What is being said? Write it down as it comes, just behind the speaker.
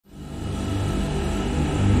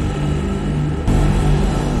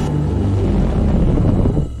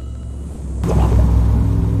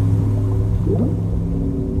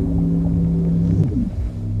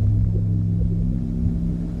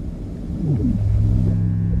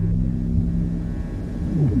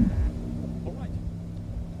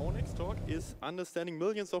is Understanding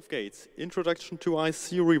Millions of Gates, Introduction to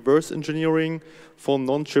IC Reverse Engineering for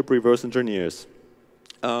Non-Chip Reverse Engineers.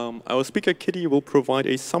 Our speaker, Kitty, will provide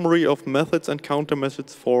a summary of methods and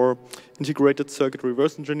countermethods for integrated circuit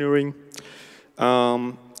reverse engineering,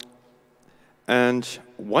 and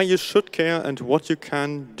why you should care and what you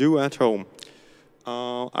can do at home.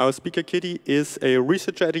 Our speaker, Kitty, is a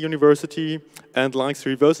researcher at a university and likes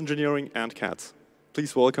reverse engineering and cats.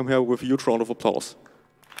 Please welcome her with a huge round of applause.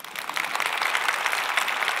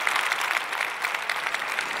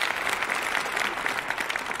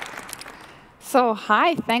 So,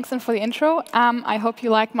 hi, thanks for the intro. I hope you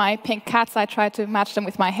like my pink cats. I tried to match them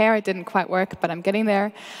with my hair. It didn't quite work, but I'm getting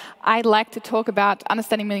there. I'd like to talk about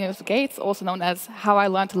understanding millions of gates, also known as how I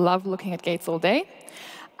learned to love looking at gates all day.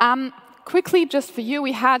 Quickly, just for you,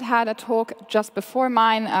 we had a talk just before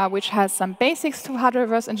mine, which has some basics to hardware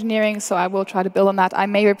reverse engineering, so I will try to build on that. I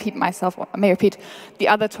may repeat myself, or I may repeat the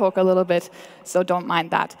other talk a little bit, so don't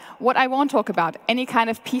mind that. What I won't talk about, any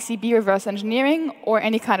kind of PCB reverse engineering or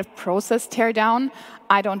any kind of process teardown.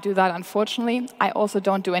 I don't do that, unfortunately. I also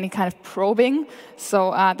don't do any kind of probing,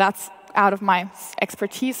 so that's out of my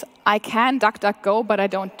expertise. I can DuckDuckGo, but I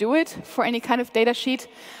don't do it for any kind of data sheet.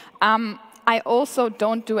 I also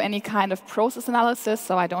don't do any kind of process analysis,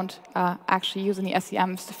 so I don't actually use any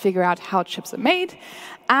SEMs to figure out how chips are made.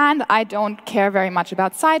 And I don't care very much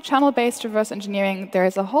about side channel-based reverse engineering. There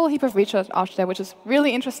is a whole heap of research out there which is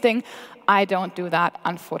really interesting. I don't do that,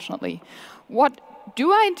 unfortunately. What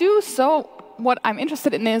do I do? So what I'm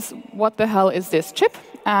interested in is, what the hell is this chip?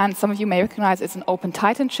 And some of you may recognize it's an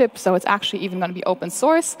OpenTitan chip, so it's actually even going to be open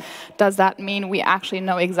source. Does that mean we actually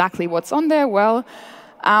know exactly what's on there? Well,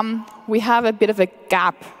 we have a bit of a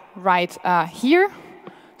gap right here,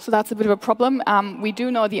 so that's a bit of a problem. We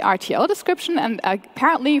do know the RTL description, and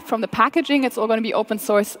apparently from the packaging, it's all going to be open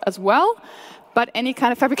source as well. But any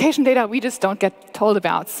kind of fabrication data, we just don't get told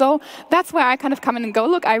about. So that's where I kind of come in and go,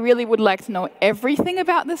 look, I really would like to know everything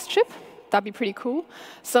about this chip. That'd be pretty cool.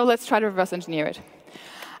 So let's try to reverse engineer it.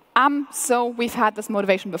 So we've had this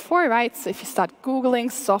motivation before, right? So if you start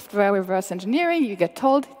Googling software reverse engineering, you get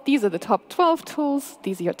told, these are the top 12 tools.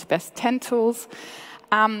 These are your best 10 tools.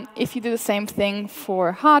 If you do the same thing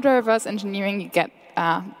for hardware reverse engineering, you get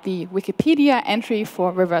the Wikipedia entry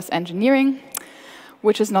for reverse engineering,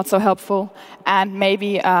 which is not so helpful, and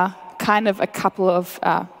maybe kind of a couple of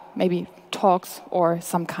maybe talks or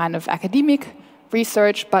some kind of academic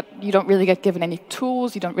research, but you don't really get given any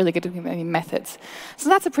tools, you don't really get given any methods. So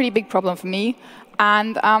that's a pretty big problem for me,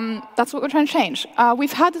 and that's what we're trying to change.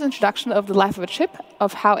 We've had this introduction of the life of a chip,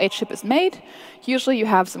 of how a chip is made. Usually you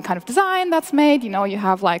have some kind of design that's made, you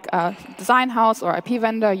have like a design house or IP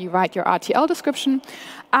vendor, you write your RTL description.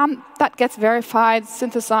 That gets verified,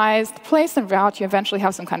 synthesized, placed and route, you eventually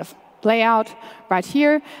have some kind of layout right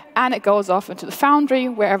here, and it goes off into the foundry,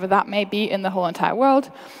 wherever that may be in the whole entire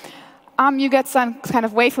world. You get some kind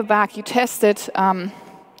of wafer back, you test it,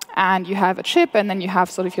 and you have a chip, and then you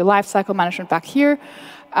have sort of your life cycle management back here,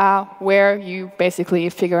 where you basically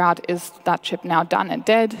figure out, is that chip now done and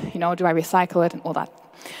dead? Do I recycle it and all that?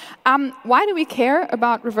 Why do we care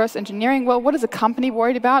about reverse engineering? Well, what is a company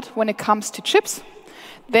worried about when it comes to chips?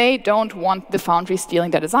 They don't want the foundry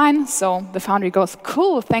stealing their design, so the foundry goes,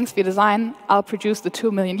 cool, thanks for your design. I'll produce the 2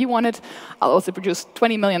 million you wanted. I'll also produce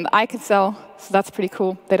 20 million that I can sell, so that's pretty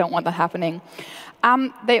cool. They don't want that happening.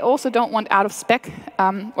 They also don't want out-of-spec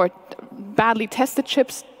or badly tested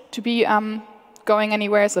chips to be going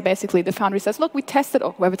anywhere. So basically, the foundry says, look, we tested,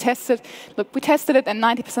 or whoever tested, look, we tested it, and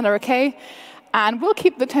 90% are OK, and we'll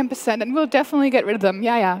keep the 10%, and we'll definitely get rid of them.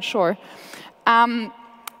 Yeah, sure.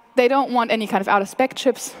 They don't want any kind of out-of-spec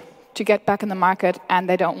chips to get back in the market, and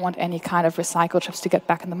they don't want any kind of recycled chips to get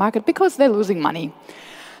back in the market because they're losing money.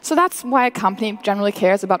 So that's why a company generally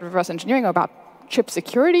cares about reverse engineering or about chip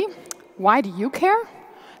security. Why do you care?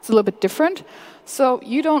 It's a little bit different. So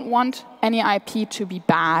you don't want any IP to be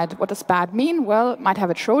bad. What does bad mean? Well, it might have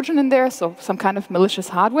a Trojan in there, so some kind of malicious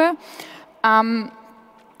hardware.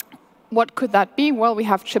 What could that be? Well, we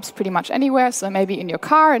have chips pretty much anywhere, so maybe in your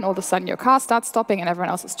car, and all of a sudden your car starts stopping and everyone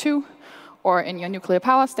else is too. Or in your nuclear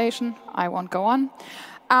power station. I won't go on.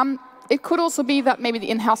 It could also be that maybe the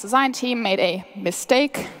in-house design team made a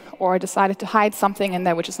mistake or decided to hide something in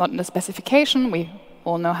there which is not in the specification. We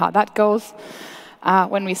all know how that goes.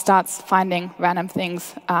 When we start finding random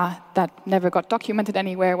things that never got documented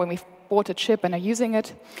anywhere, when we've bought a chip and are using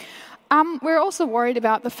it. We're also worried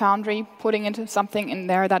about the foundry putting into something in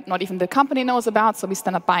there that not even the company knows about, so we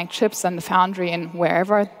stand up buying chips, and the foundry in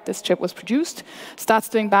wherever this chip was produced starts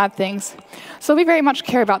doing bad things. So we very much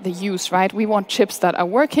care about the use, right? We want chips that are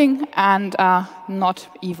working and not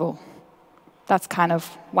evil. That's kind of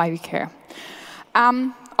why we care.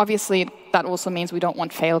 Obviously, that also means we don't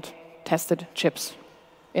want failed tested chips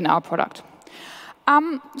in our product.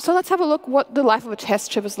 So let's have a look what the life of a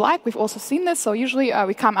test chip is like. We've also seen this. So usually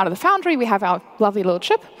we come out of the foundry, we have our lovely little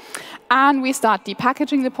chip, and we start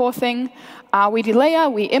depackaging the poor thing. We delayer,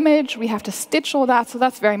 we image, we have to stitch all that. So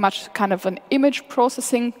that's very much kind of an image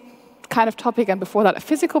processing kind of topic, and before that, a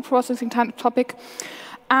physical processing kind of topic.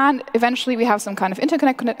 And eventually, we have some kind of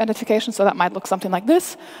interconnect identification, so that might look something like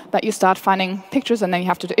this, that you start finding pictures, and then you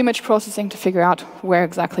have to do image processing to figure out where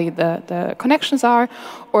exactly the connections are,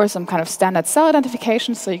 or some kind of standard cell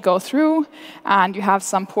identification. So you go through, and you have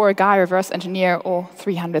some poor guy reverse engineer all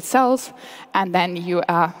 300 cells, and then you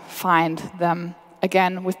find them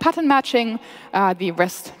again with pattern matching, the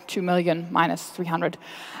rest 2 million minus 300.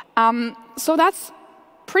 So that's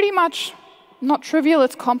pretty much not trivial,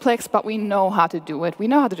 it's complex, but we know how to do it. We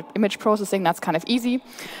know how to do image processing, that's kind of easy.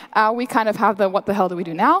 We kind of have the what the hell do we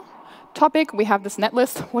do now topic. We have this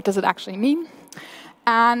netlist, what does it actually mean?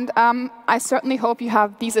 And I certainly hope you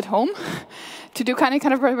have these at home to do kind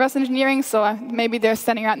of reverse engineering. So maybe they're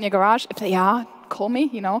standing out in your garage. If they are, call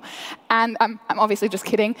me, you know. And I'm obviously just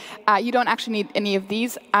kidding. You don't actually need any of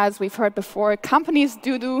these. As we've heard before, companies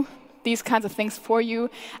do these kinds of things for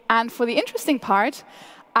you. And for the interesting part,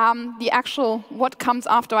 the actual what comes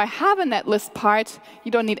after I have a netlist part,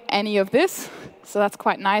 you don't need any of this. So that's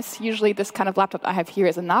quite nice. Usually this kind of laptop I have here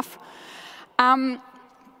is enough.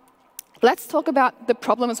 Let's talk about the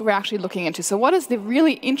problems we're actually looking into. So what is the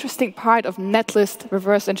really interesting part of netlist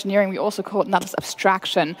reverse engineering? We also call it netlist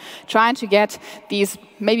abstraction, trying to get these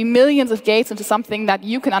maybe millions of gates into something that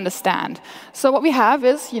you can understand. So what we have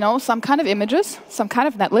is, you know, some kind of images, some kind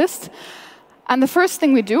of netlist. And the first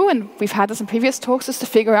thing we do, and we've had this in previous talks, is to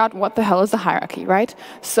figure out what the hell is the hierarchy, right?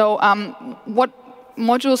 So what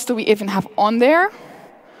modules do we even have on there?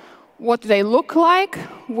 What do they look like?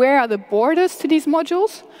 Where are the borders to these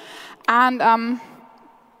modules? And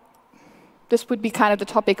this would be kind of the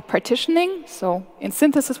topic partitioning. So in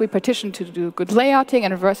synthesis, we partition to do good layouting,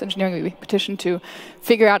 and reverse engineering, we partition to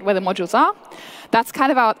figure out where the modules are. That's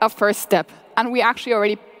kind of our first step. And we actually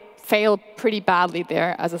already fail pretty badly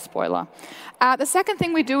there as a spoiler. The second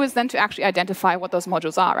thing we do is then to actually identify what those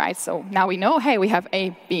modules are, right? So now we know, hey, we have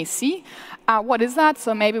A, B, C. What is that?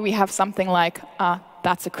 So maybe we have something like,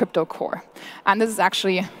 that's a crypto core. And this is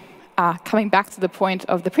actually coming back to the point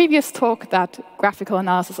of the previous talk that graphical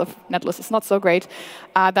analysis of netlists is not so great.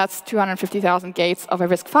 That's 250,000 gates of a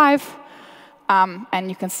RISC-V. And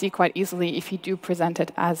you can see quite easily if you do present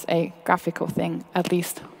it as a graphical thing, at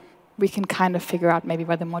least we can kind of figure out maybe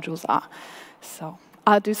where the modules are. So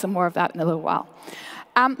I'll do some more of that in a little while.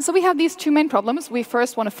 So we have these two main problems. We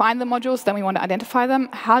first want to find the modules, then we want to identify them.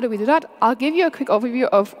 How do we do that? I'll give you a quick overview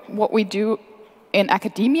of what we do in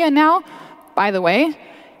academia now. By the way,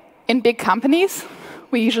 in big companies,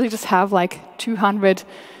 we usually just have like 200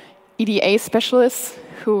 EDA specialists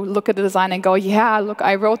who look at the design and go, yeah, look,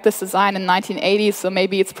 I wrote this design in 1980, so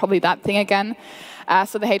maybe it's probably that thing again.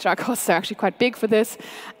 So the HR costs are actually quite big for this.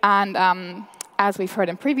 And as we've heard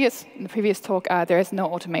in the previous talk, there is no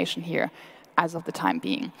automation here as of the time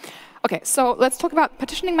being. OK, so let's talk about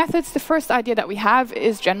partitioning methods. The first idea that we have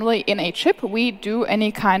is generally in a chip, we do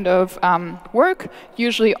any kind of work,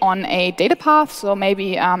 usually on a data path. So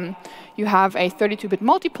maybe you have a 32-bit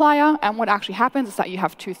multiplier. And what actually happens is that you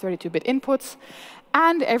have two 32-bit inputs.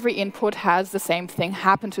 And every input has the same thing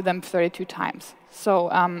happen to them 32 times. So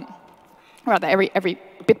rather, every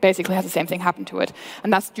bit basically has the same thing happen to it.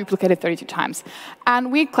 And that's duplicated 32 times.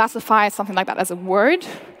 And we classify something like that as a word,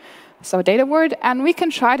 so a data word. And we can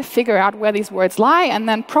try to figure out where these words lie and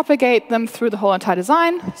then propagate them through the whole entire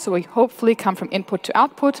design. So we hopefully come from input to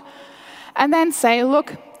output. And then say,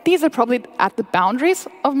 look, these are probably at the boundaries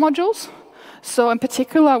of modules. So in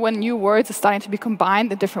particular, when new words are starting to be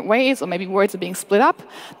combined in different ways, or maybe words are being split up,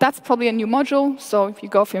 that's probably a new module. So if you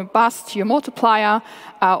go from your bus to your multiplier,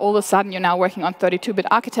 all of a sudden you're now working on 32-bit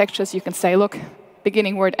architectures. You can say, look,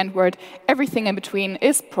 beginning word, end word, everything in between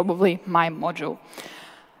is probably my module.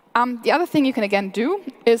 The other thing you can again do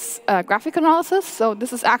is graphical analysis. So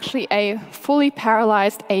this is actually a fully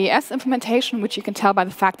parallelized AES implementation, which you can tell by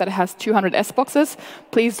the fact that it has 200 S boxes.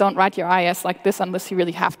 Please don't write your IES like this unless you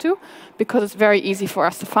really have to, because it's very easy for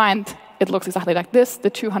us to find. It looks exactly like this. The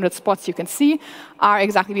 200 spots you can see are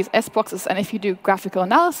exactly these S boxes. And if you do graphical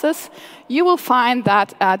analysis, you will find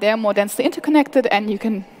that they're more densely interconnected, and you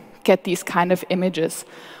can get these kind of images,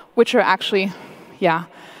 which are actually, yeah,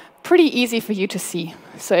 pretty easy for you to see.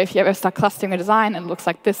 So if you ever start clustering a design and it looks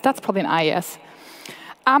like this, that's probably an IES.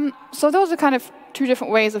 So those are kind of two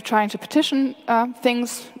different ways of trying to partition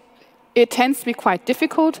things. it tends to be quite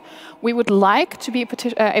difficult. We would like to be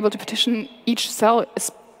able to partition each cell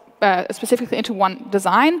specifically into one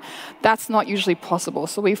design. That's not usually possible.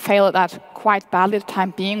 So we fail at that quite badly at the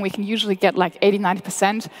time being. We can usually get like 80,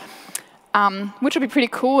 90%, which would be pretty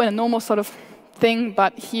cool in a normal sort of thing.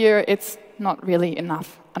 But here, it's not really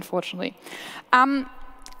enough, unfortunately.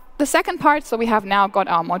 The second part, so we have now got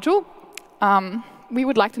our module. We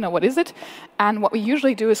would like to know what is it. And what we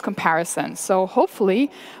usually do is comparison. So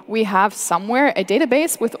hopefully, we have somewhere a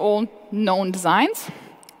database with all known designs.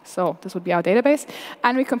 So this would be our database.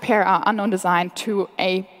 And we compare our unknown design to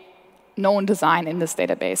a known design in this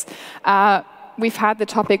database. We've had the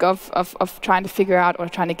topic of trying to figure out or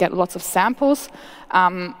trying to get lots of samples.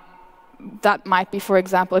 That might be, for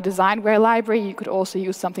example, a designware library. You could also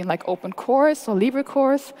use something like OpenCores or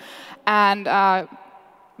LibreCores. And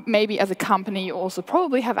maybe as a company, you also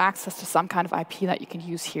probably have access to some kind of IP that you can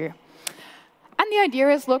use here. And the idea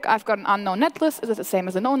is, look, I've got an unknown netlist. Is it the same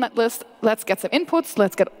as a known netlist? Let's get some inputs.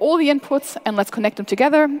 Let's get all the inputs, and let's connect them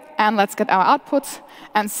together. And let's get our outputs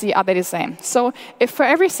and see, are they the same? So if for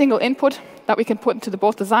every single input that we can put into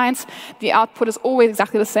both designs, the output is always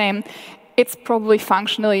exactly the same, it's probably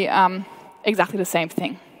functionally exactly the same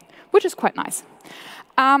thing, which is quite nice.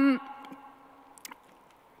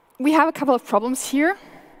 We have a couple of problems here.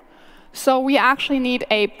 So we actually need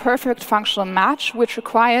a perfect functional match, which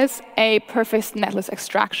requires a perfect netlist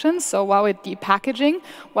extraction. So while we're depackaging,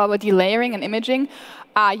 while we're delayering and imaging,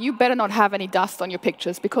 you better not have any dust on your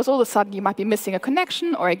pictures, because all of a sudden you might be missing a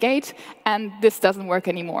connection or a gate, and this doesn't work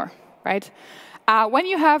anymore, right? When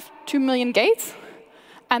you have 2 million gates,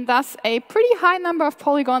 and thus a pretty high number of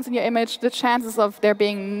polygons in your image, the chances of there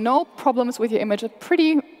being no problems with your image are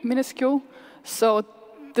pretty minuscule. So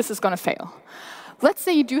this is going to fail. Let's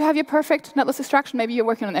say you do have your perfect netlist extraction. Maybe you're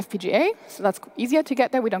working on FPGA, so that's easier to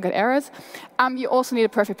get there. We don't get errors. You also need a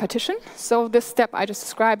perfect partition. So this step I just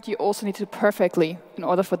described, you also need to do perfectly in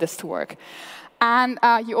order for this to work. And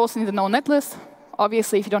you also need a known netlist.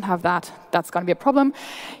 Obviously, if you don't have that, that's going to be a problem.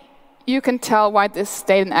 You can tell why this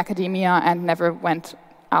stayed in academia and never went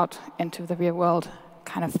out into the real world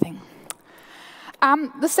kind of thing.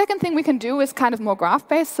 The second thing we can do is kind of more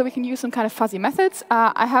graph-based, so we can use some kind of fuzzy methods.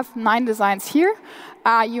 I have 9 designs here.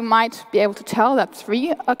 You might be able to tell that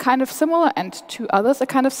 3 are kind of similar and 2 others are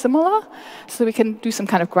kind of similar. So we can do some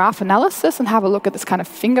kind of graph analysis and have a look at this kind of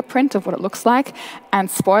fingerprint of what it looks like.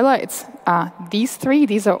 And spoiler, it's these 3.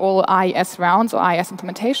 These are all IES rounds or IES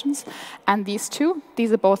implementations. And these 2,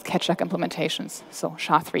 these are both Ketchak implementations, so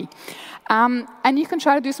SHA-3. And you can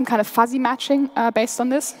try to do some kind of fuzzy matching based on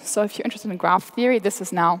this. So if you're interested in graph theory, this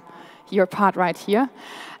is now your part right here.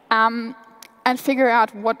 And figure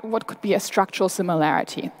out what could be a structural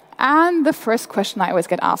similarity. And the first question I always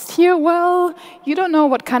get asked here, well, you don't know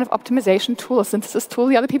what kind of optimization tool or synthesis tool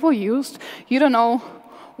the other people used. You don't know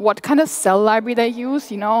what kind of cell library they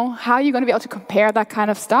use. You know, how are you going to be able to compare that kind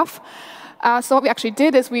of stuff? So what we actually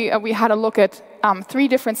did is we had a look at 3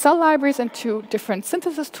 different cell libraries and 2 different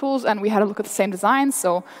synthesis tools, and we had a look at the same design.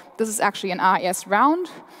 So this is actually an IES round,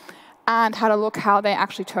 and had a look how they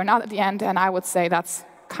actually turn out at the end. And I would say that's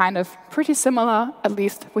kind of pretty similar, at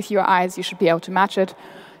least with your eyes. You should be able to match it.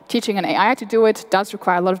 Teaching an AI to do it does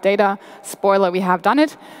require a lot of data. Spoiler, we have done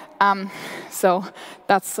it. So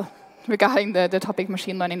that's regarding the topic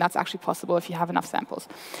machine learning, that's actually possible if you have enough samples.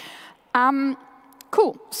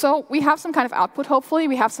 Cool. So we have some kind of output, hopefully.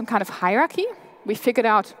 We have some kind of hierarchy. We figured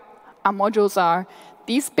out our modules are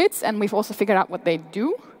these bits, and we've also figured out what they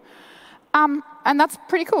do. And that's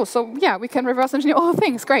pretty cool. So yeah, we can reverse engineer all the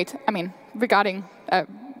things. Great. I mean, regarding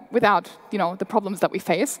without the problems that we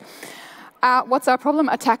face. What's our problem?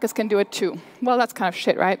 Attackers can do it too. Well, that's kind of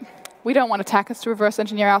shit, right? We don't want attackers to reverse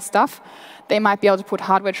engineer our stuff. They might be able to put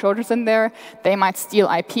hardware Trojans in there. They might steal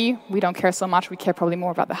IP. We don't care so much. We care probably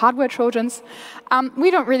more about the hardware Trojans. We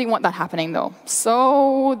don't really want that happening, though.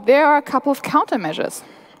 So there are a couple of countermeasures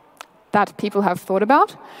that people have thought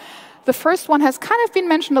about. The first one has kind of been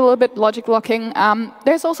mentioned a little bit, logic locking.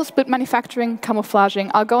 There's also split manufacturing, camouflaging.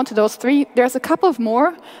 I'll go into those 3. There's a couple of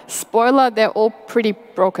more. Spoiler, they're all pretty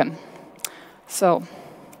broken. So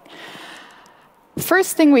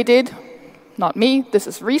first thing we did, not me, this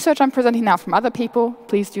is research I'm presenting now from other people,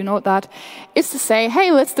 please do note that, is to say,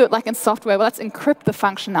 hey, let's do it like in software. Well, let's encrypt the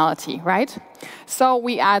functionality, right? So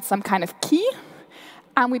we add some kind of key.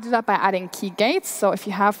 And we do that by adding key gates. So if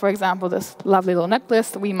you have, for example, this lovely little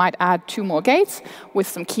netlist, we might add 2 more gates with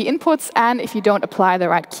some key inputs. And if you don't apply the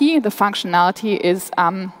right key, the functionality is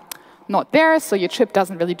not there, so your chip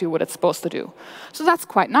doesn't really do what it's supposed to do. So that's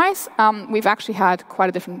quite nice. We've actually had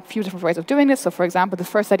quite a few different ways of doing this. So for example, the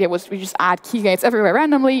first idea was we just add key gates everywhere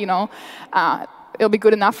randomly. it'll be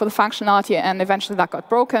good enough for the functionality, and eventually that got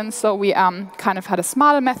broken. So we kind of had a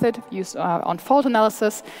smarter method used on fault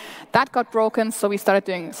analysis. That got broken, so we started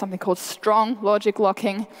doing something called strong logic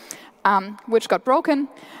locking, which got broken.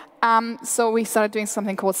 So we started doing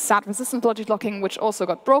something called SAT-resistant logic locking, which also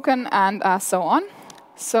got broken, and so on.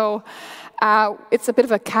 So it's a bit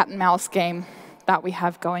of a cat and mouse game that we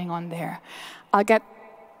have going on there. I'll get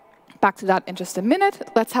back to that in just a minute.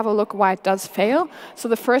 Let's have a look why it does fail. So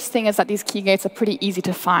the first thing is that these key gates are pretty easy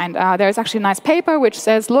to find. There's actually a nice paper which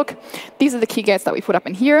says, look, these are the key gates that we put up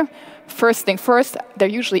in here. First thing first,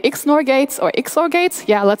 they're usually XNOR gates or XOR gates.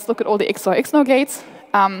 Yeah, let's look at all the XOR gates.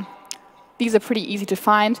 These are pretty easy to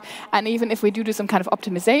find. And even if we do some kind of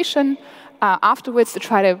optimization afterwards to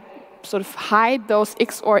try to sort of hide those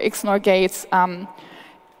XNOR gates,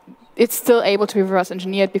 it's still able to be reverse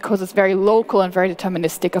engineered because it's very local and very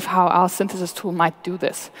deterministic of how our synthesis tool might do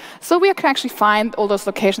this. So we can actually find all those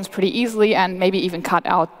locations pretty easily and maybe even cut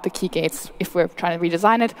out the key gates if we're trying to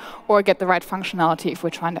redesign it, or get the right functionality if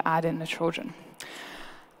we're trying to add in a Trojan.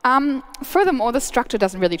 Furthermore, the structure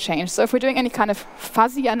doesn't really change. So if we're doing any kind of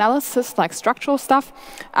fuzzy analysis, like structural stuff,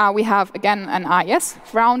 we have, again, an IS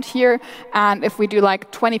round here. And if we do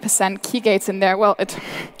like 20% key gates in there, well, it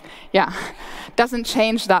doesn't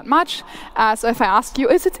change that much. So if I ask you,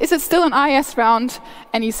 is it still an IS round?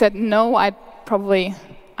 And you said no, I'd probably,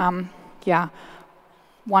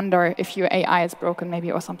 wonder if your AI is broken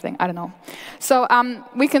maybe or something. I don't know. So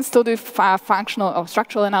we can still do functional or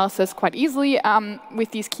structural analysis quite easily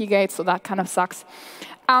with these key gates, so that kind of sucks.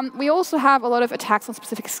 We also have a lot of attacks on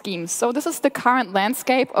specific schemes. So this is the current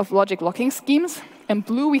landscape of logic locking schemes. In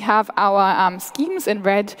blue, we have our schemes. In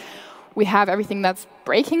red, we have everything that's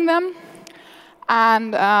breaking them.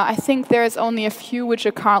 And I think there's only a few which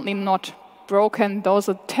are currently not broken. Those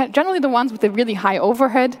are generally the ones with the really high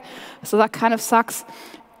overhead. So that kind of sucks,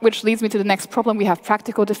 which leads me to the next problem. We have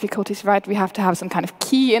practical difficulties, right? We have to have some kind of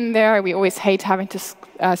key in there. We always hate having to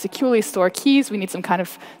securely store keys. We need some kind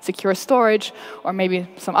of secure storage, or maybe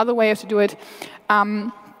some other way to do it.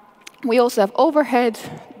 We also have overhead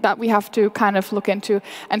that we have to kind of look into.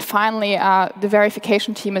 And finally, the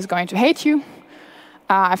verification team is going to hate you.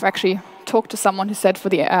 I've actually talked to someone who said for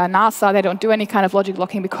the NASA, they don't do any kind of logic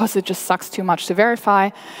locking because it just sucks too much to verify.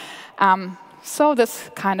 So this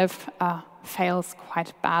kind of fails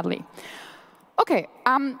quite badly. OK,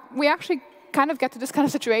 we actually kind of get to this kind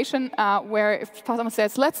of situation where if someone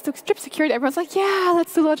says, let's do strip security, everyone's like, yeah,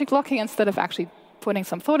 let's do logic locking, instead of actually putting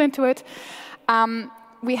some thought into it.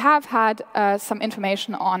 We have had some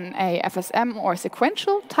information on a FSM or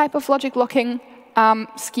sequential type of logic locking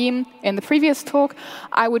scheme in the previous talk.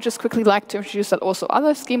 I would just quickly like to introduce that also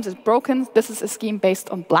other schemes is broken. This is a scheme based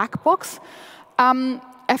on black box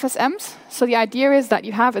FSMs. So the idea is that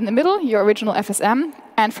you have in the middle your original FSM,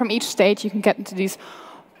 and from each state you can get into these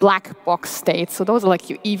black box states. So those are like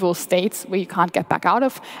your evil states where you can't get back out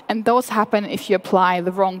of, and those happen if you apply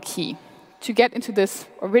the wrong key. To get into this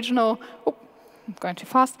original, I'm going too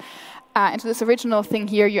fast, into this original thing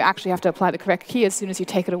here, you actually have to apply the correct key. As soon as you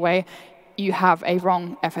take it away, you have a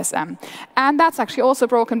wrong FSM. And that's actually also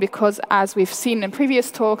broken because, as we've seen in previous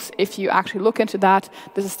talks, if you actually look into that,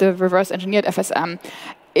 this is the reverse engineered FSM,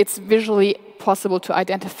 it's visually possible to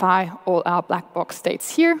identify all our black box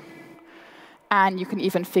states here. And you can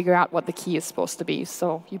even figure out what the key is supposed to be.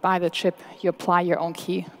 So you buy the chip, you apply your own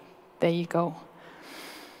key. There you go.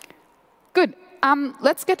 Good.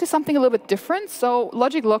 Let's get to something a little bit different. So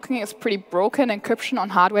logic locking is pretty broken. Encryption on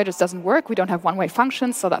hardware just doesn't work. We don't have one-way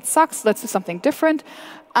functions, so that sucks. Let's do something different.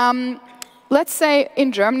 Let's say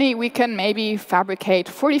in Germany we can maybe fabricate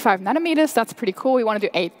 45 nanometers. That's pretty cool. We want to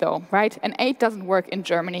do 8, though, right? And 8 doesn't work in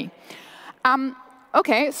Germany.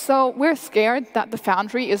 OK, so we're scared that the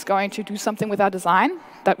foundry is going to do something with our design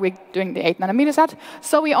that we're doing the 8 nanometers at.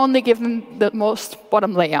 So we only give them the most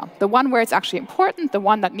bottom layer, the one where it's actually important, the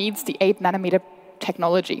one that needs the 8 nanometer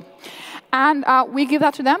technology. And we give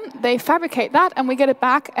that to them. They fabricate that, and we get it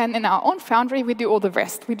back. And in our own foundry, we do all the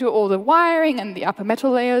rest. We do all the wiring and the upper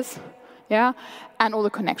metal layers, yeah, and all the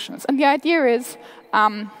connections. And the idea is,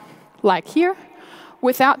 like here,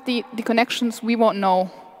 without the connections, we won't know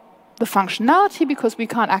the functionality because we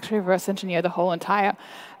can't actually reverse engineer the whole entire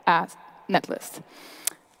netlist.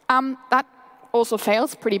 That also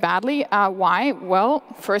fails pretty badly. Why? Well,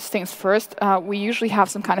 first things first, we usually have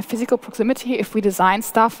some kind of physical proximity. If we design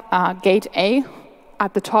stuff, gate A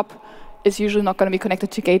at the top is usually not going to be connected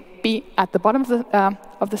to gate B at the bottom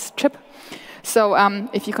of this chip. So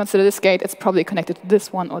if you consider this gate, it's probably connected to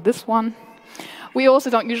this one or this one. We also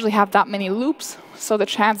don't usually have that many loops, so the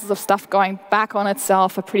chances of stuff going back on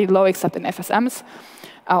itself are pretty low, except in FSMs,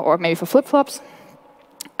 or maybe for flip-flops.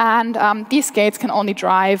 And these gates can only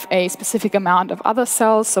drive a specific amount of other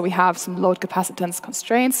cells. So we have some load capacitance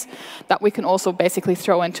constraints that we can also basically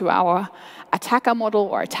throw into our attacker model,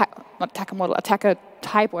 or attacker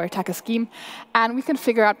type or attacker scheme. And we can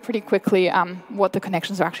figure out pretty quickly what the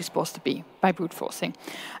connections are actually supposed to be by brute forcing.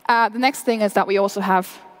 The next thing is that we also have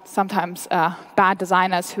sometimes bad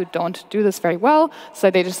designers who don't do this very well. So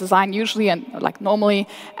they just design usually and like normally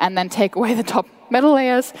and then take away the top metal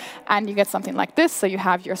layers, and you get something like this. So you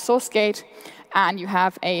have your source gate, and you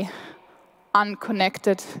have a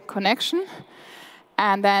unconnected connection.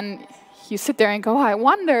 And then you sit there and go, oh, I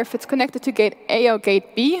wonder if it's connected to gate A or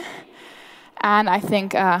gate B. And I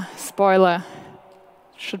think, spoiler,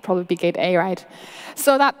 should probably be gate A, right?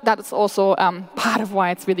 So that is also part of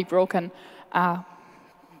why it's really broken.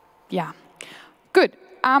 Yeah, good.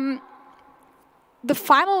 The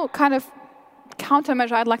final kind of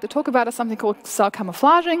countermeasure I'd like to talk about is something called cell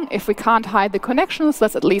camouflaging. If we can't hide the connections,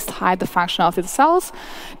 let's at least hide the functionality of the cells.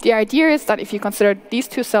 The idea is that if you consider these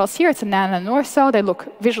two cells here, it's a NAND and a NOR cell, they look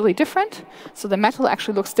visually different. So the metal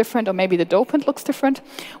actually looks different, or maybe the dopant looks different.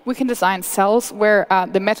 We can design cells where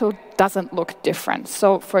the metal doesn't look different.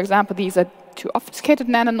 So for example, these are two obfuscated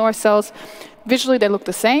NAND and NOR cells. Visually, they look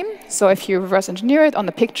the same. So if you reverse engineer it on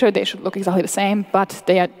the picture, they should look exactly the same, but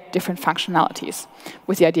they are different functionalities.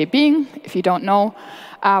 With the idea being, if you don't know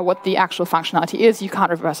what the actual functionality is, you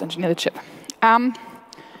can't reverse engineer the chip.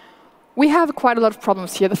 We have quite a lot of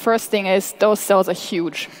problems here. The first thing is those cells are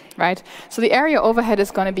huge, right? So the area overhead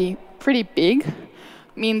is going to be pretty big.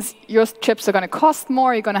 Means your chips are going to cost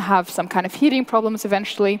more. You're going to have some kind of heating problems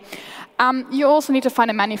eventually. You also need to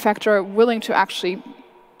find a manufacturer willing to actually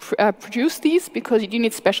produce these, because you do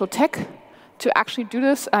need special tech to actually do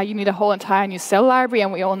this. You need a whole entire new cell library,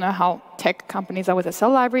 and we all know how tech companies are with their cell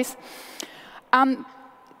libraries.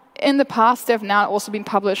 In the past, there have now also been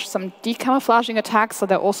published some decamouflaging attacks, so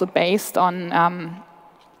they're also based on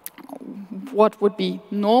what would be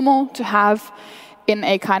normal to have in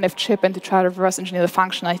a kind of chip, and to try to reverse engineer the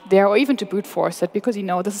functionality there, or even to brute force it, because you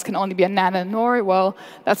know this can only be a NAND and a NOR. Well,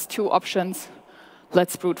 that's two options.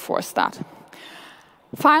 Let's brute force that.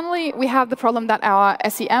 Finally, we have the problem that our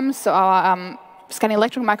SEMs, so our scanning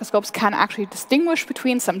electron microscopes, can actually distinguish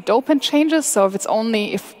between some dopant changes. So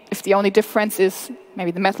if the only difference is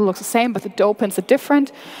maybe the metal looks the same, but the dopants are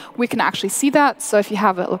different, we can actually see that. So if you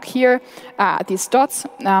have a look here at these dots,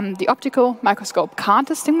 the optical microscope can't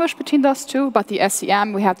distinguish between those two, but the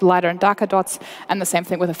SEM, we have the lighter and darker dots, and the same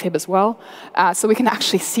thing with a fib as well. So we can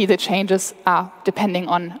actually see the changes depending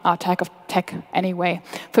on our type of tech anyway.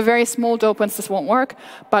 For very small dopants, this won't work,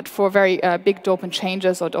 but for very big dopant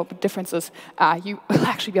changes or dopant differences, you will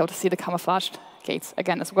actually be able to see the camouflaged gates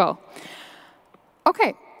again as well.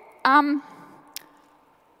 Okay.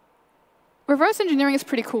 Reverse engineering is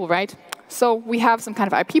pretty cool, right? So we have some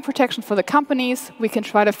kind of IP protection for the companies. We can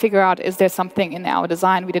try to figure out, is there something in our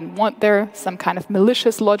design we didn't want there, some kind of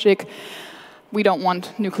malicious logic. We don't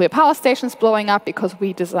want nuclear power stations blowing up because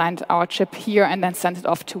we designed our chip here and then sent it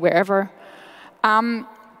off to wherever.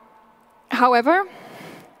 However,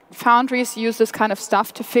 foundries use this kind of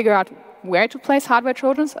stuff to figure out where to place hardware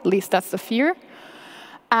Trojans. At least that's the fear.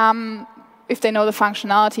 If they know the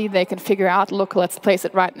functionality, they can figure out, look, let's place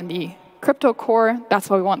it right in the crypto core.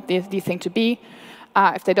 That's what we want the thing to be.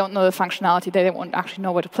 If they don't know the functionality, they won't actually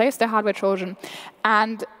know where to place their hardware Trojan.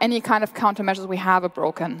 And any kind of countermeasures we have are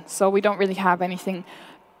broken. So we don't really have anything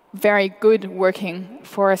very good working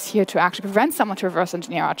for us here to actually prevent someone to reverse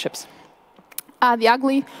engineer our chips. The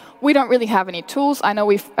ugly, we don't really have any tools. I know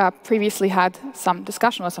we've previously had some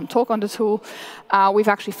discussion or some talk on the tool. We've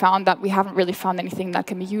actually found that we haven't really found anything that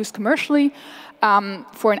can be used commercially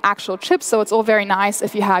for an actual chip. So it's all very nice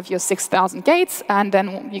if you have your 6,000 gates, and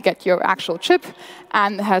then you get your actual chip,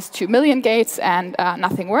 and it has 2 million gates, and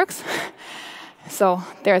nothing works. So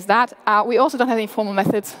there's that. We also don't have any formal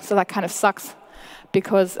methods, so that kind of sucks,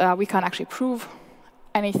 because we can't actually prove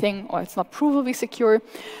anything, or it's not provably secure.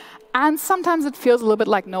 And sometimes it feels a little bit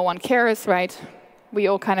like no one cares, right? We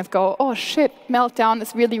all kind of go, oh shit, meltdown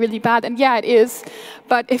is really, really bad. And yeah, it is.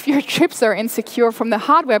 But if your chips are insecure from the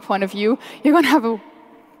hardware point of view, you're going to have a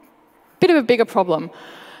bit of a bigger problem.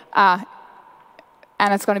 And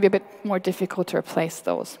it's going to be a bit more difficult to replace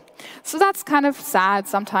those. So that's kind of sad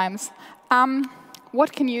sometimes.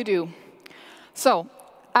 What can you do? So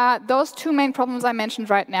those two main problems I mentioned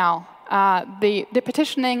right now, the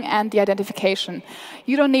partitioning and the identification.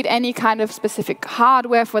 You don't need any kind of specific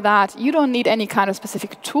hardware for that. You don't need any kind of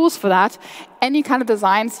specific tools for that. Any kind of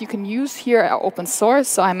designs you can use here are open source.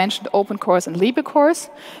 So I mentioned OpenCores and LibreCores.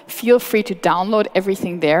 Feel free to download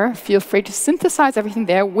everything there. Feel free to synthesize everything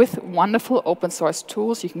there with wonderful open source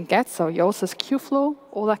tools you can get. So Yosys, Qflow,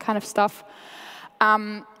 all that kind of stuff.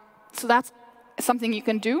 So that's something you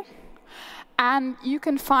can do. And you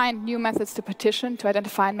can find new methods to partition, to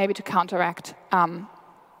identify, and maybe to counteract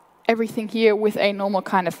everything here with a normal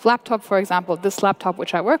kind of laptop, for example, this laptop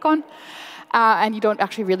which I work on. And you don't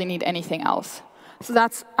actually really need anything else. So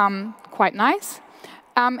that's quite nice.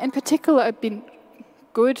 In particular, it'd be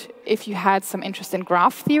good if you had some interest in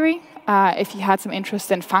graph theory, if you had some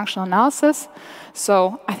interest in functional analysis.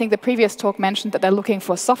 So I think the previous talk mentioned that they're looking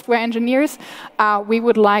for software engineers. We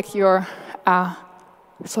would like your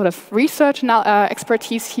sort of research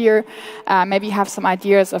expertise here, maybe have some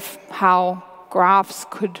ideas of how graphs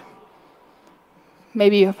could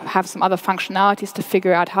maybe have some other functionalities to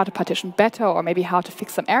figure out how to partition better, or maybe how to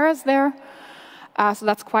fix some errors there. So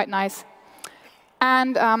that's quite nice.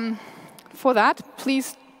 And for that,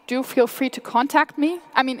 please do feel free to contact me.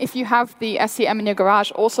 I mean, if you have the SCM in your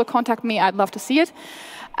garage, also contact me. I'd love to see it.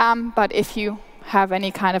 But if you have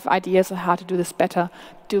any kind of ideas on how to do this better,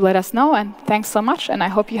 do let us know. And thanks so much. And I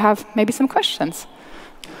hope you have maybe some questions.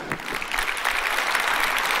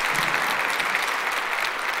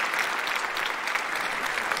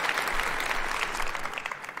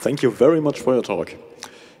 Thank you very much for your talk.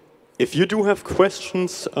 If you do have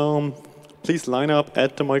questions, please line up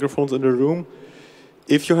at the microphones in the room.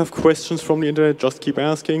 If you have questions from the internet, just keep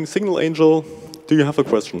asking. Signal Angel, do you have a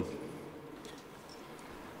question?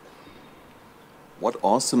 What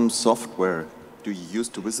awesome software do you use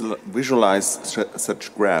to visualize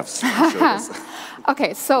such graphs?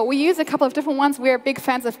 OK, so we use a couple of different ones. We're big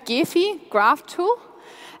fans of Gephi, graph tool.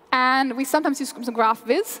 And we sometimes use some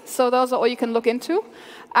GraphViz. So those are all you can look into.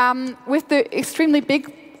 With the extremely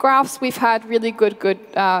big graphs, we've had really good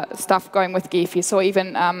stuff going with Gephi. So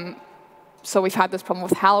even so we've had this problem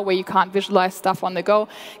with HAL, where you can't visualize stuff on the go.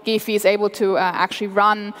 Gephi is able to actually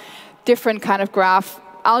run different kind of graph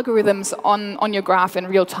algorithms on your graph in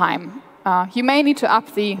real time. You may need to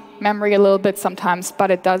up the memory a little bit sometimes,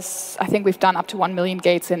 but it does. I think we've done up to 1 million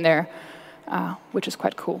gates in there, which is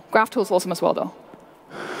quite cool. GraphTool is awesome as well, though.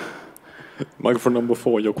 Microphone number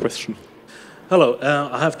 4, your question. Hello,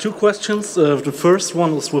 I have 2 questions. The first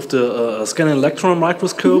one is with the scanning electron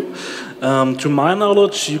microscope. To my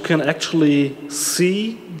knowledge, you can actually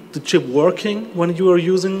see the chip working when you are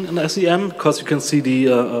using an SEM, because you can see the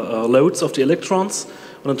loads of the electrons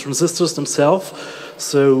on the transistors themselves.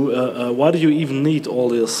 So why do you even need all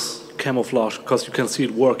this camouflage? Because you can see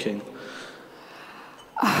it working.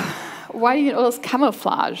 Why do you need all this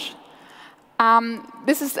camouflage?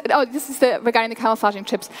 This is regarding the camouflaging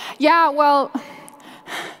chips. Yeah, well,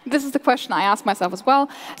 this is the question I ask myself as well.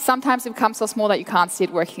 Sometimes it becomes so small that you can't see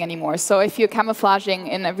it working anymore. So if you're camouflaging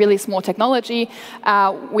in a really small technology,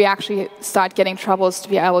 we actually start getting troubles to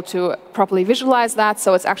be able to properly visualize that.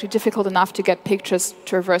 So it's actually difficult enough to get pictures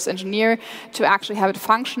to reverse engineer, to actually have it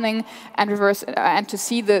functioning and and to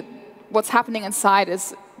see what's happening inside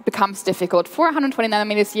becomes difficult. For 120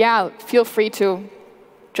 nanometers, yeah, feel free to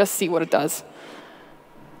just see what it does.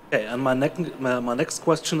 Okay, and my next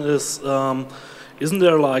question is, isn't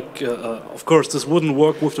there like, of course this wouldn't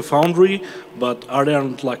work with the foundry, but are there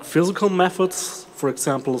like physical methods, for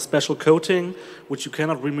example, special coating, which you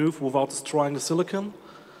cannot remove without destroying the silicon?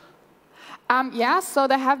 Yeah, so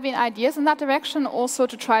there have been ideas in that direction also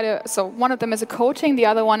to try to, so one of them is a coating, the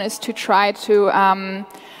other one is to try to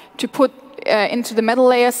put into the metal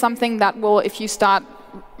layer something that will, if you start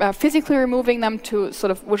physically removing them,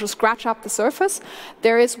 which will scratch up the surface.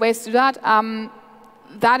 There is ways to do that.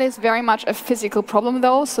 That is very much a physical problem,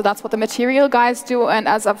 though, so that's what the material guys do. And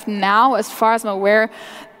as of now, as far as I'm aware,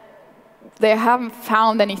 they haven't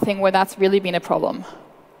found anything where that's really been a problem.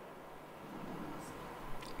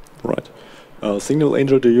 Right. Signal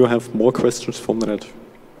Angel, do you have more questions from the net?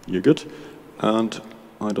 You're good. And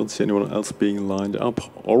I don't see anyone else being lined up.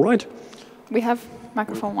 All right. We have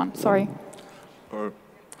microphone 1, sorry.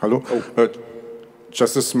 Hello.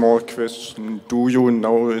 Just a small question. Do you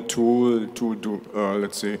know a tool to do,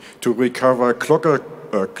 let's say, to recover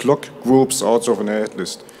clock groups out of an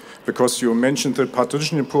netlist? Because you mentioned the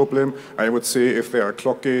partitioning problem. I would say if there are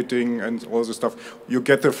clock gating and all this stuff, you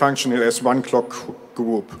get the function as one clock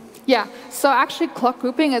group. Yeah, so actually clock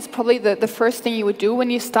grouping is probably the first thing you would do when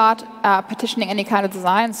you start partitioning any kind of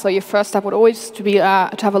design. So your first step would always be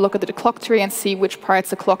to have a look at the clock tree and see which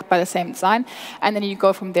parts are clocked by the same design. And then you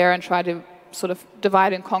go from there and try to sort of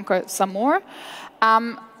divide and conquer some more.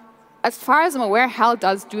 As far as I'm aware, HAL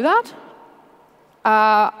does do that.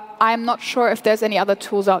 I'm not sure if there's any other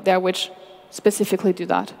tools out there which specifically do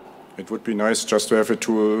that. It would be nice just to have a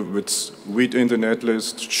tool which read in the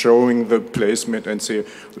netlist, showing the placement and say,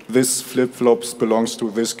 this flip-flops belongs to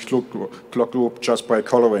this clock group just by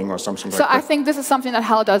coloring or something like that. So I think this is something that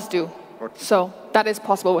HAL does do. Okay. So that is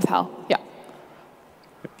possible with HAL, yeah.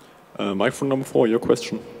 Microphone number 4, your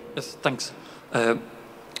question. Yes, thanks.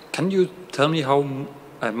 Can you tell me how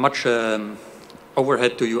much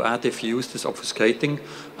overhead do you add if you use this obfuscating,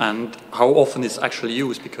 and how often it's actually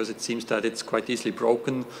used? Because it seems that it's quite easily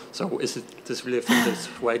broken. So is this really a thing that's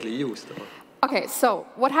widely used? Or? Okay, so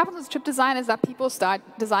what happens with chip design is that people start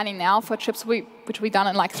designing now for chips which we've done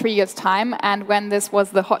in like 3 years' time. And when this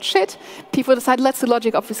was the hot shit, people decided, let's do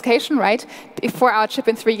logic obfuscation, right, for our chip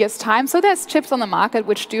in 3 years' time. So there's chips on the market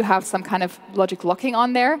which do have some kind of logic locking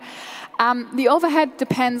on there. The overhead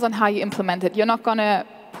depends on how you implement it. You're not going to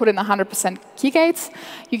put in 100% key gates.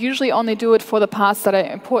 You usually only do it for the parts that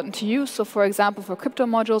are important to you. So for example, for crypto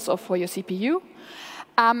modules or for your CPU.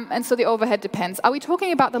 And so the overhead depends. Are we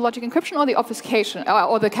talking about the logic encryption or the obfuscation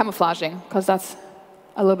or the camouflaging? Because that's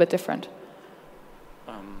a little bit different.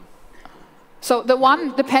 So the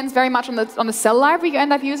one depends very much on the cell library you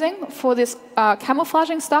end up using for this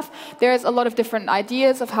camouflaging stuff. There's a lot of different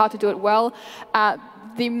ideas of how to do it well.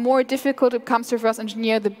 The more difficult it becomes to reverse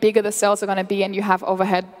engineer, the bigger the cells are going to be, and you have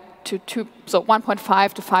overhead so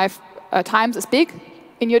 1.5 to 5 times as big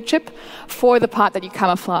in your chip for the part that you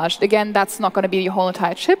camouflaged. Again, that's not going to be your whole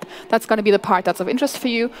entire chip. That's going to be the part that's of interest for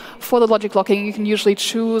you. For the logic locking, you can usually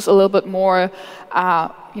choose a little bit more.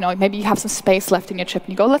 Maybe you have some space left in your chip,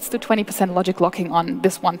 and you go, let's do 20% logic locking on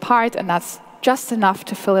this one part, and that's just enough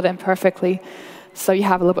to fill it in perfectly. So you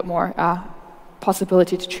have a little bit more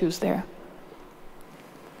possibility to choose there.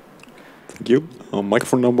 Thank you.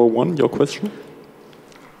 Microphone number 1, your question.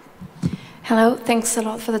 Hello, thanks a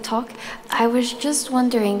lot for the talk. I was just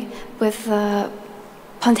wondering, with the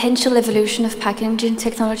potential evolution of packaging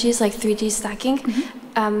technologies like 3D stacking,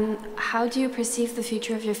 how do you perceive the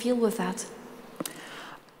future of your field with that?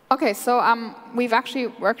 Okay, so we've actually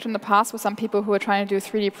worked in the past with some people who are trying to do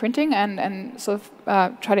 3D printing and sort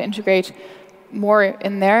of try to integrate more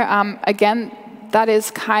in there. Again, that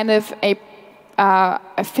is kind of a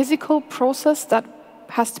physical process that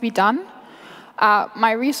has to be done.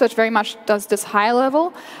 My research very much does this high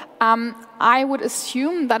level. I would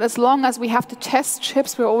assume that as long as we have to test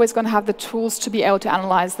chips, we're always going to have the tools to be able to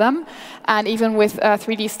analyze them. And even with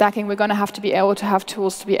 3D stacking, we're going to have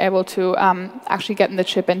tools to be able to actually get in the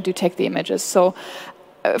chip and take the images. So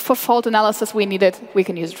for fault analysis, we need it. We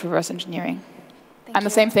can use it for reverse engineering. And the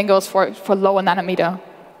same thing goes for lower nanometer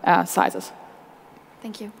sizes.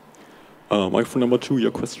 Thank you. Microphone number 2,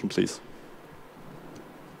 your question, please.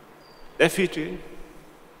 FPGA?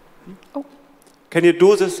 Oh. Can you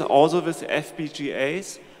do this also with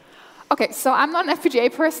FPGAs? Okay, so I'm not an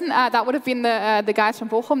FPGA person. That would have been the guys from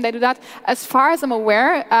Bochum. They do that. As far as I'm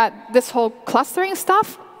aware, this whole clustering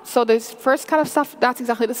stuff, so this first kind of stuff, that's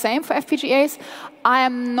exactly the same for FPGAs. I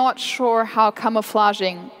am not sure how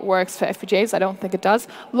camouflaging works for FPGAs. I don't think it does.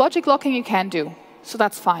 Logic locking you can do, so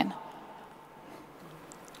that's fine.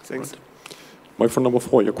 Thanks. Right. Microphone number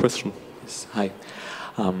 4, your question. Yes, hi.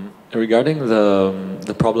 Regarding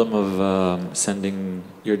the problem of sending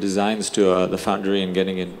your designs to the foundry and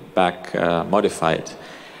getting it back modified,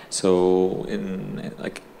 so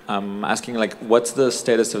I'm asking, what's the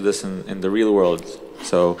status of this in the real world?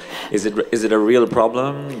 So is it a real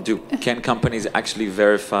problem? Can companies actually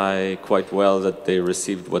verify quite well that they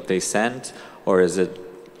received what they sent, or is it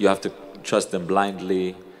you have to trust them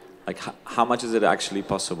blindly? How much is it actually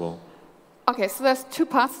possible? Okay, so there's 2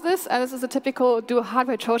 parts to this. This is a typical do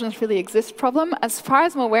hardware Trojans really exist problem. As far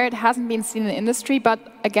as I'm aware, it hasn't been seen in the industry, but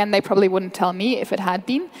again, they probably wouldn't tell me if it had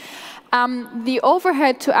been. The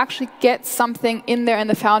overhead to actually get something in there in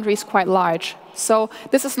the foundry is quite large. So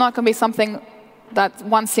this is not going to be something that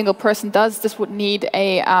one single person does. This would need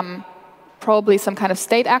probably some kind of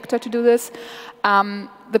state actor to do this.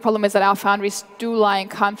 The problem is that our foundries do lie in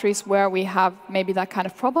countries where we have maybe that kind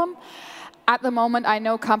of problem. At the moment, I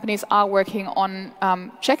know companies are working on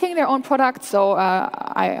checking their own products. So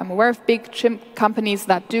I am aware of big chip companies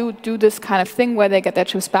that do this kind of thing where they get their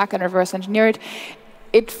chips back and reverse engineer it.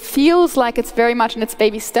 It feels like it's very much in its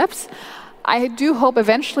baby steps. I do hope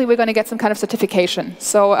eventually we're going to get some kind of certification.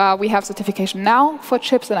 So we have certification now for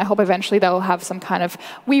chips, and I hope eventually that will have some kind of,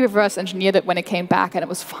 we reverse engineered it when it came back and it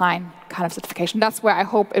was fine kind of certification. That's where I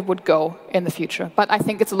hope it would go in the future. But I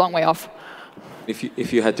think it's a long way off.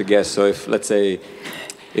 If you had to guess, so if, let's say,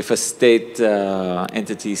 if a state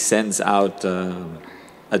entity sends out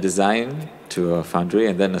a design to a foundry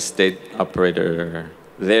and then a state operator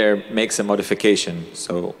there makes a modification,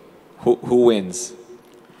 so who wins?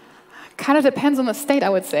 Kind of depends on the state, I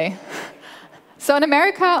would say. So in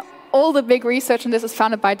America, all the big research on this is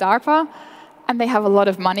funded by DARPA, and they have a lot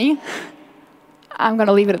of money. I'm going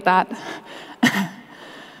to leave it at that.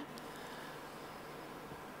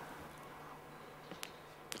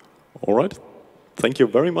 All right. Thank you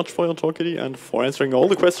very much for your talk, Kitty, and for answering all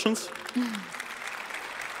the questions.